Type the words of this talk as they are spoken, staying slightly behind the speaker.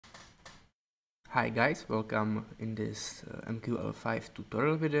Hi guys, welcome in this MQL5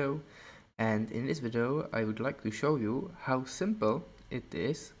 tutorial video, and in this video I would like to show you how simple it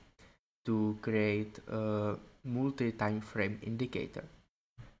is to create a multi-timeframe indicator.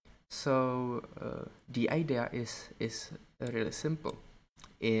 So the idea is really simple.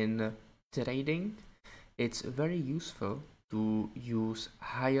 In trading, it's very useful to use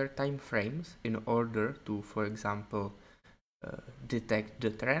higher time frames in order to, for example, detect the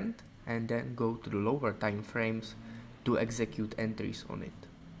trend and then go to the lower time frames to execute entries on it.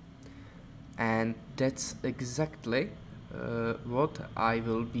 And that's exactly what I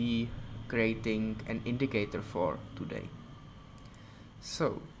will be creating an indicator for today.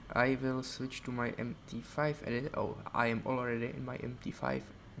 So I will switch to my MT5 editor. Oh, I am already in my MT5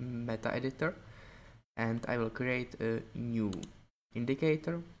 meta editor, and I will create a new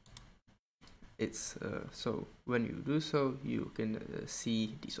indicator. It's so when you do so, you can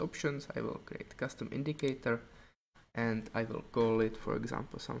see these options. I will create custom indicator, and I will call it, for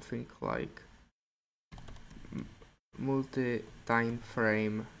example, something like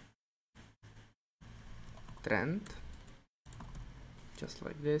multi-timeframe trend, just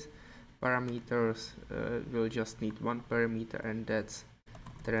like this. Parameters will just need one parameter, and that's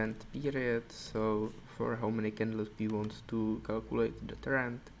trend period. So for how many candles we want to calculate the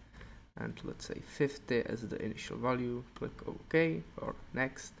trend, and let's say 50 as the initial value. Click OK or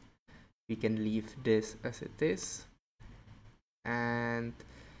next. We can leave this as it is, and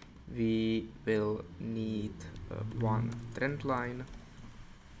we will need one trend line.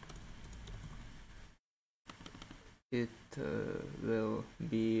 It will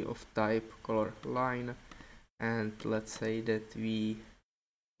be of type color line, and let's say that we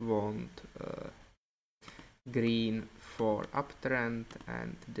want green for uptrend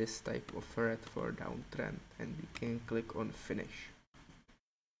and this type of red for downtrend, and we can click on finish.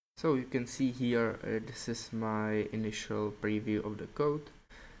 So you can see here this is my initial preview of the code.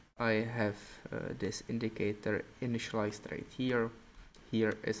 I have this indicator initialized right here.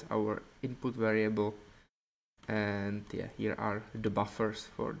 Here is our input variable, and yeah, here are the buffers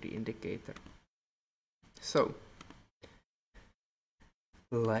for the indicator. So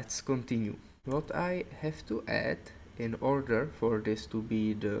let's continue. What I have to add in order for this to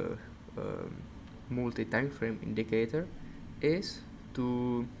be the multi-timeframe indicator is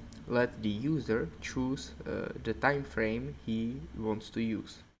to let the user choose the time frame he wants to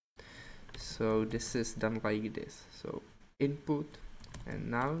use. So this is done like this. So input,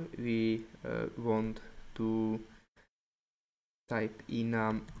 and now we want to type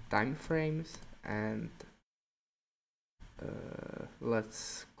enum time frames, and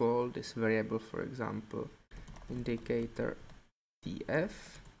let's call this variable, for example, indicator tf,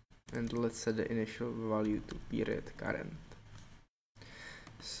 and let's set the initial value to period current.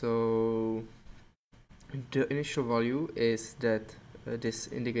 So the initial value is that this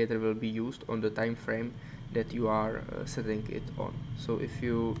indicator will be used on the time frame that you are setting it on. So if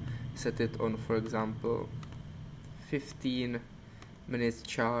you set it on, for example, 15 minutes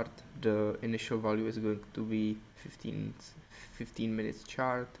chart, the initial value is going to be 15 minutes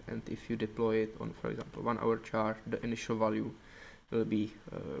chart, and if you deploy it on, for example, 1 hour chart, the initial value will be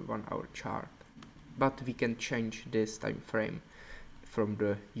 1 hour chart. But we can change this time frame from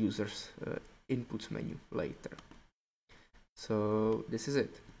the user's inputs menu later. So this is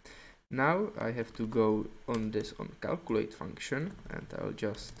it. Now I have to go on this on calculate function, and I'll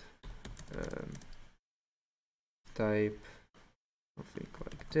just type something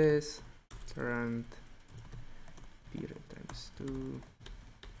like this, trend period times 2.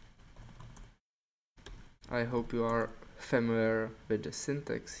 I hope you are familiar with the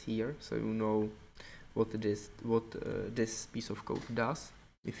syntax here, so you know what this piece of code does.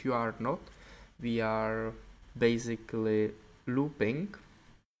 If you are not, we are basically looping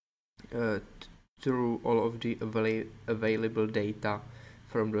through all of the available data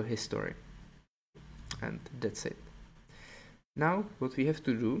from the history, and that's it. Now what we have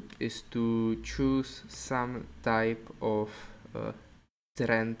to do is to choose some type of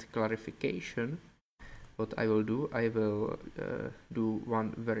trend clarification. What I will do, I will do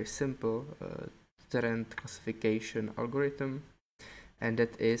one very simple trend classification algorithm, and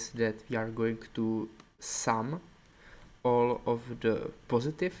that is that we are going to sum all of the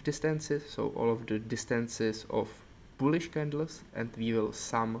positive distances, so all of the distances of bullish candles, and we will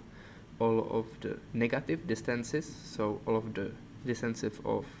sum all of the negative distances, so all of the distances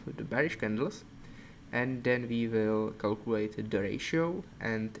of the bearish candles, and then we will calculate the ratio,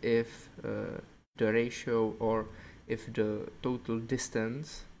 and if the ratio, or if the total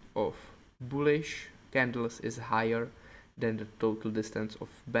distance of bullish candles is higher than the total distance of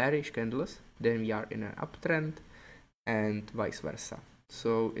bearish candles, then we are in an uptrend, and vice versa.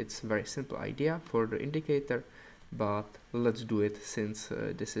 So it's a very simple idea for the indicator, but let's do it since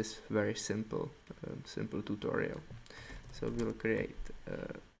this is very simple tutorial. So we'll create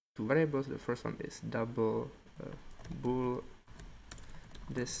two variables. The first one is double bull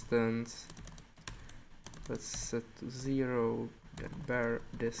distance. Let's set to 0, then bear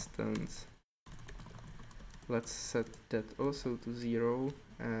distance. Let's set that also to 0,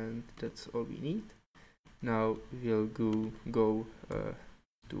 and that's all we need. Now we'll go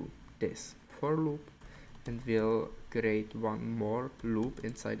to this for loop, and we'll create one more loop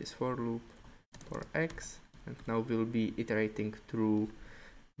inside this for loop for x, and now we'll be iterating through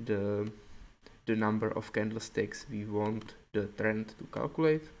the number of candlesticks we want the trend to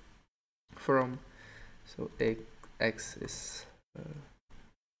calculate from. So x is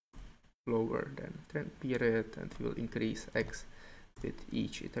lower than trend period, and we'll increase x with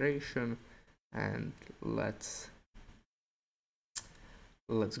each iteration, and let's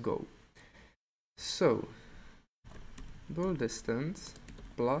go. So bull distance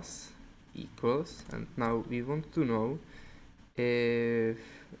plus equals, and now we want to know if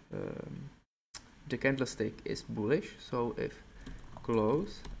the candlestick is bullish. So if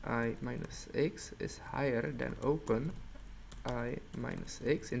close I minus x is higher than open I minus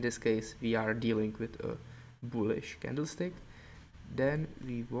x, in this case we are dealing with a bullish candlestick, then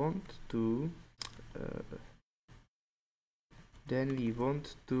we want to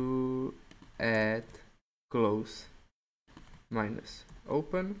add close minus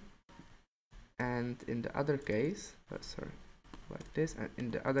open, and in the other case like this, and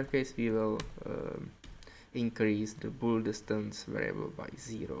in the other case we will increase the bull distance variable by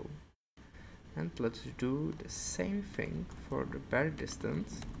 0. And let's do the same thing for the bear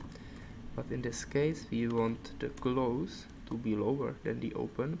distance, but in this case we want the close to be lower than the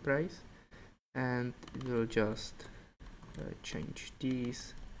open price, and we'll just change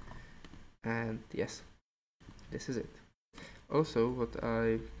these, and yes, this is it. Also, what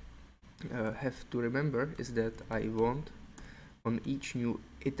I have to remember is that I want on each new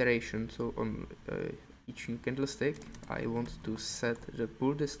iteration, so on each new candlestick, I want to set the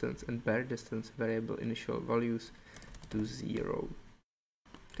bull distance and bear distance variable initial values to 0.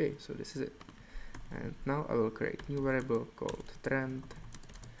 Okay, so this is it. And now I will create new variable called trend,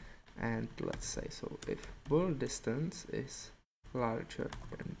 and let's say, so if bull distance is larger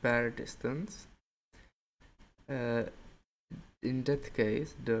than bear distance, in that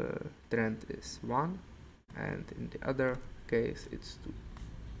case the trend is 1, and in the other case it's 2.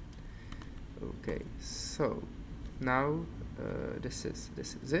 Okay, so now this is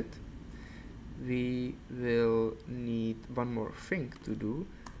it. We will need one more thing to do,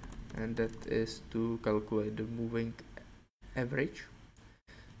 and that is to calculate the moving average.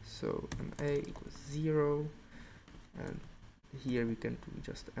 So MA equals 0, and here we can do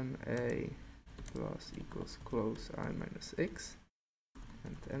just MA plus equals close I minus x,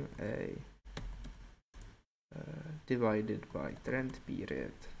 and MA divided by trend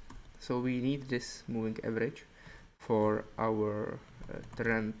period. So we need this moving average for our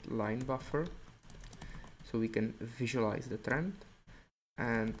trend line buffer, so we can visualize the trend,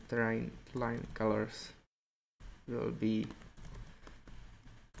 and trend line colors will be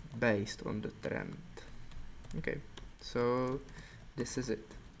based on the trend. Okay, so this is it.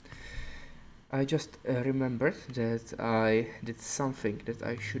 I just remembered that I did something that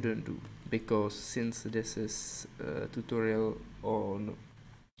I shouldn't do, because since this is a tutorial on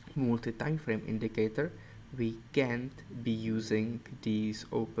multi-timeframe indicator, we can't be using these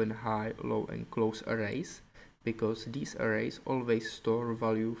open, high, low and close arrays, because these arrays always store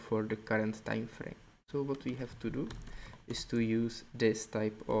value for the current time frame. So what we have to do is to use this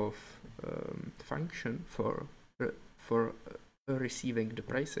type of function for receiving the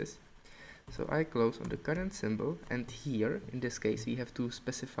prices. So I close on the current symbol, and here in this case we have to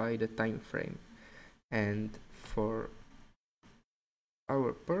specify the time frame, and for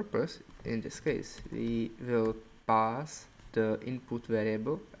our purpose in this case we will pass the input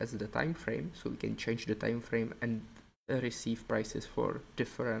variable as the time frame, so we can change the time frame and receive prices for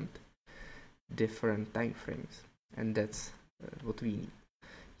different time frames, and that's what we need.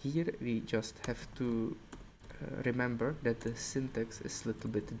 Here we just have to remember that the syntax is a little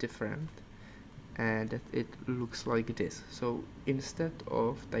bit different, and that it looks like this. So instead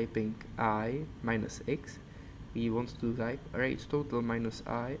of typing I minus x, we want to type rates total minus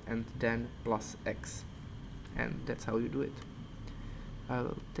I and then plus x, and that's how you do it. I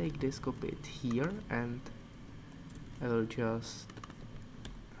will take this, copy it here, and I will just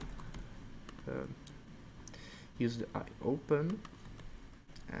use the I open,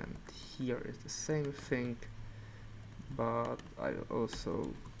 and here is the same thing, but I will also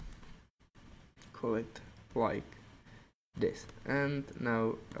call it like this. And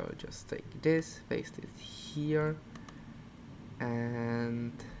now I'll just take this, paste it here,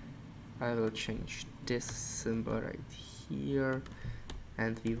 and I will change this symbol right here,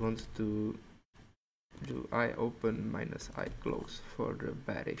 and we want to do I open minus I close for the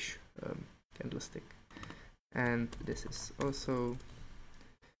bearish candlestick. And this is also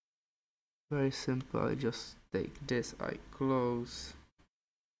very simple. I just take this I close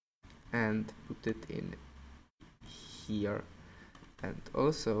and put it in here. And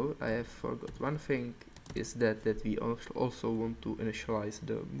also I have forgot one thing, is that we also want to initialize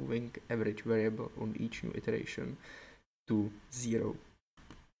the moving average variable on each new iteration to 0.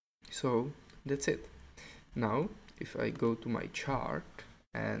 So that's it. Now if I go to my chart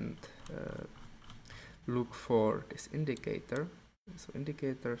and look for this indicator, so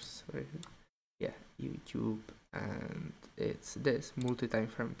indicators, yeah, YouTube, and it's this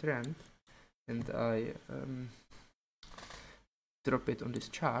multi-timeframe trend, and I drop it on this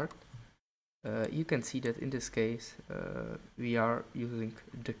chart, you can see that in this case we are using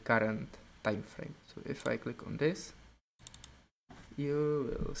the current time frame. So if I click on this,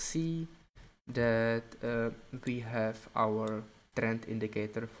 you will see that we have our trend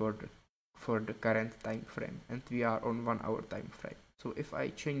indicator for the current time frame, and we are on 1 hour time frame. So if I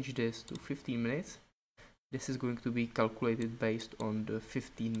change this to 15 minutes, this is going to be calculated based on the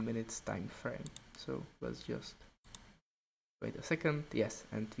 15 minutes time frame. So let's just wait a second. Yes,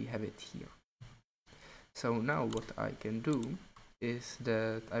 and we have it here. So now what I can do is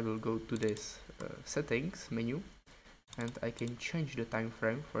that I will go to this settings menu, and I can change the time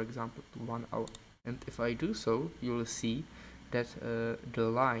frame, for example, to 1 hour. And if I do so, you will see that the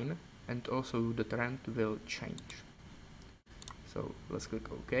line and also the trend will change. So let's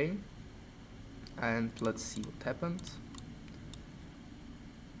click OK, and let's see what happens.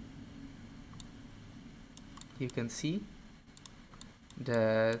 You can see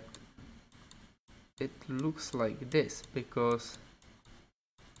that it looks like this because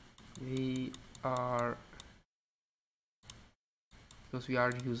we are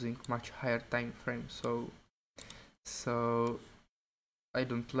using much higher time frame. So I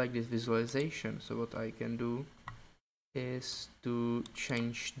don't like this visualization. So what I can do is to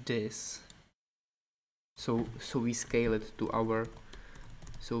change this, so we scale it to our,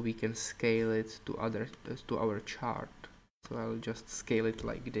 so we can scale it to our chart. So I'll just scale it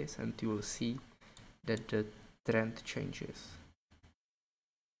like this, and you will see that the trend changes.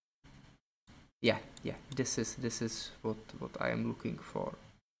 Yeah, this is what I am looking for.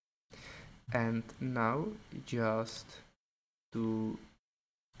 And now just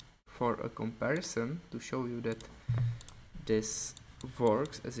for a comparison, to show you that this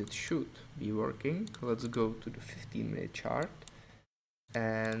works as it should be working, let's go to the 15-minute chart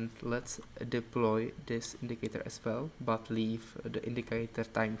and let's deploy this indicator as well, but leave the indicator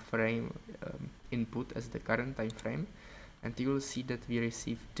time frame input as the current time frame. And you will see that we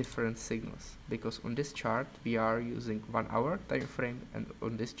receive different signals, because on this chart we are using 1 hour time frame, and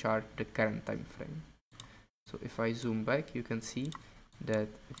on this chart the current time frame. So if I zoom back, you can see that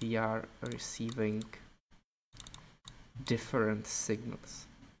we are receiving different signals.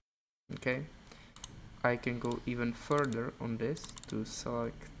 Okay, I can go even further on this to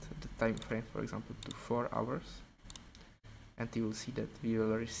select the time frame, for example, to 4 hours, and you will see that we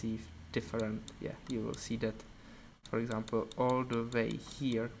will receive different, you will see that, for example, all the way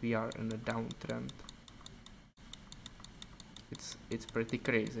here we are in a downtrend. It's pretty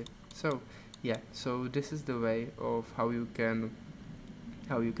crazy. So so this is the way of how you can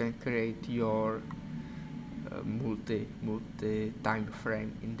create your multi time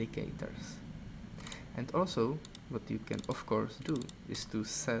frame indicators. And also what you can of course do is to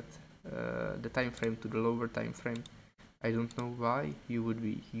set the time frame to the lower time frame. I don't know why you would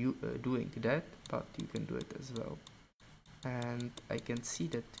be doing that, but you can do it as well. And I can see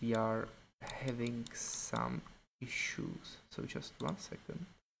that we are having some issues, so just 1 second,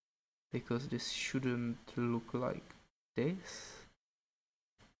 because this shouldn't look like this.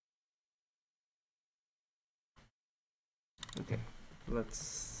 Okay,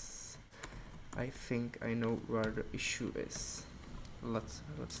 I think I know where the issue is. Let's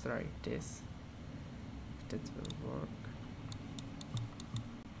try this, if that will work.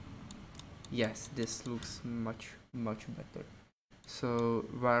 Yes, this looks much better. So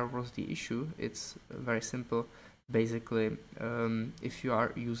where was the issue? It's very simple. Basically, if you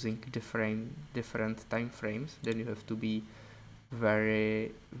are using different time frames, then you have to be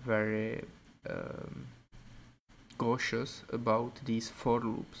very cautious about these for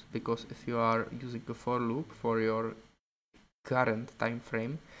loops, because if you are using a for loop for your current time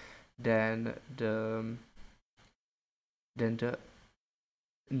frame, then the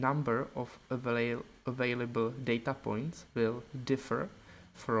number of available data points will differ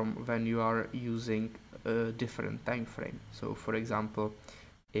from when you are using a different time frame. So for example,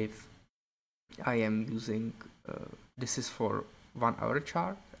 if I am using this is for 1 hour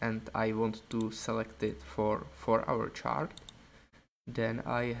chart and I want to select it for 4 hour chart, then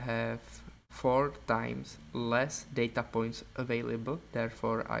I have 4 times less data points available.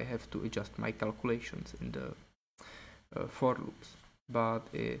 Therefore I have to adjust my calculations in the for loops, but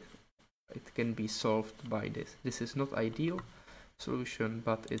it can be solved by this. This is not ideal solution,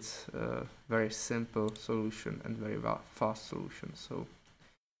 but it's a very simple solution and very fast solution. So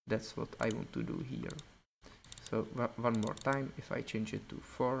that's what I want to do here. So one more time, if I change it to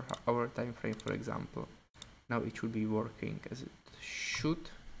 4 hour time frame, for example, now it should be working as it should,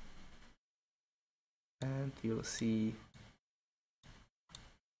 and you'll see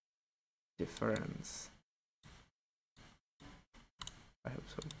difference. I hope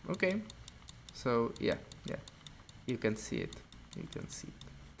so. Okay, so yeah, you can see it.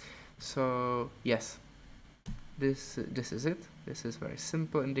 So yes, this is it. This is very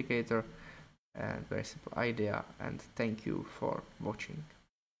simple indicator and very simple idea, and thank you for watching.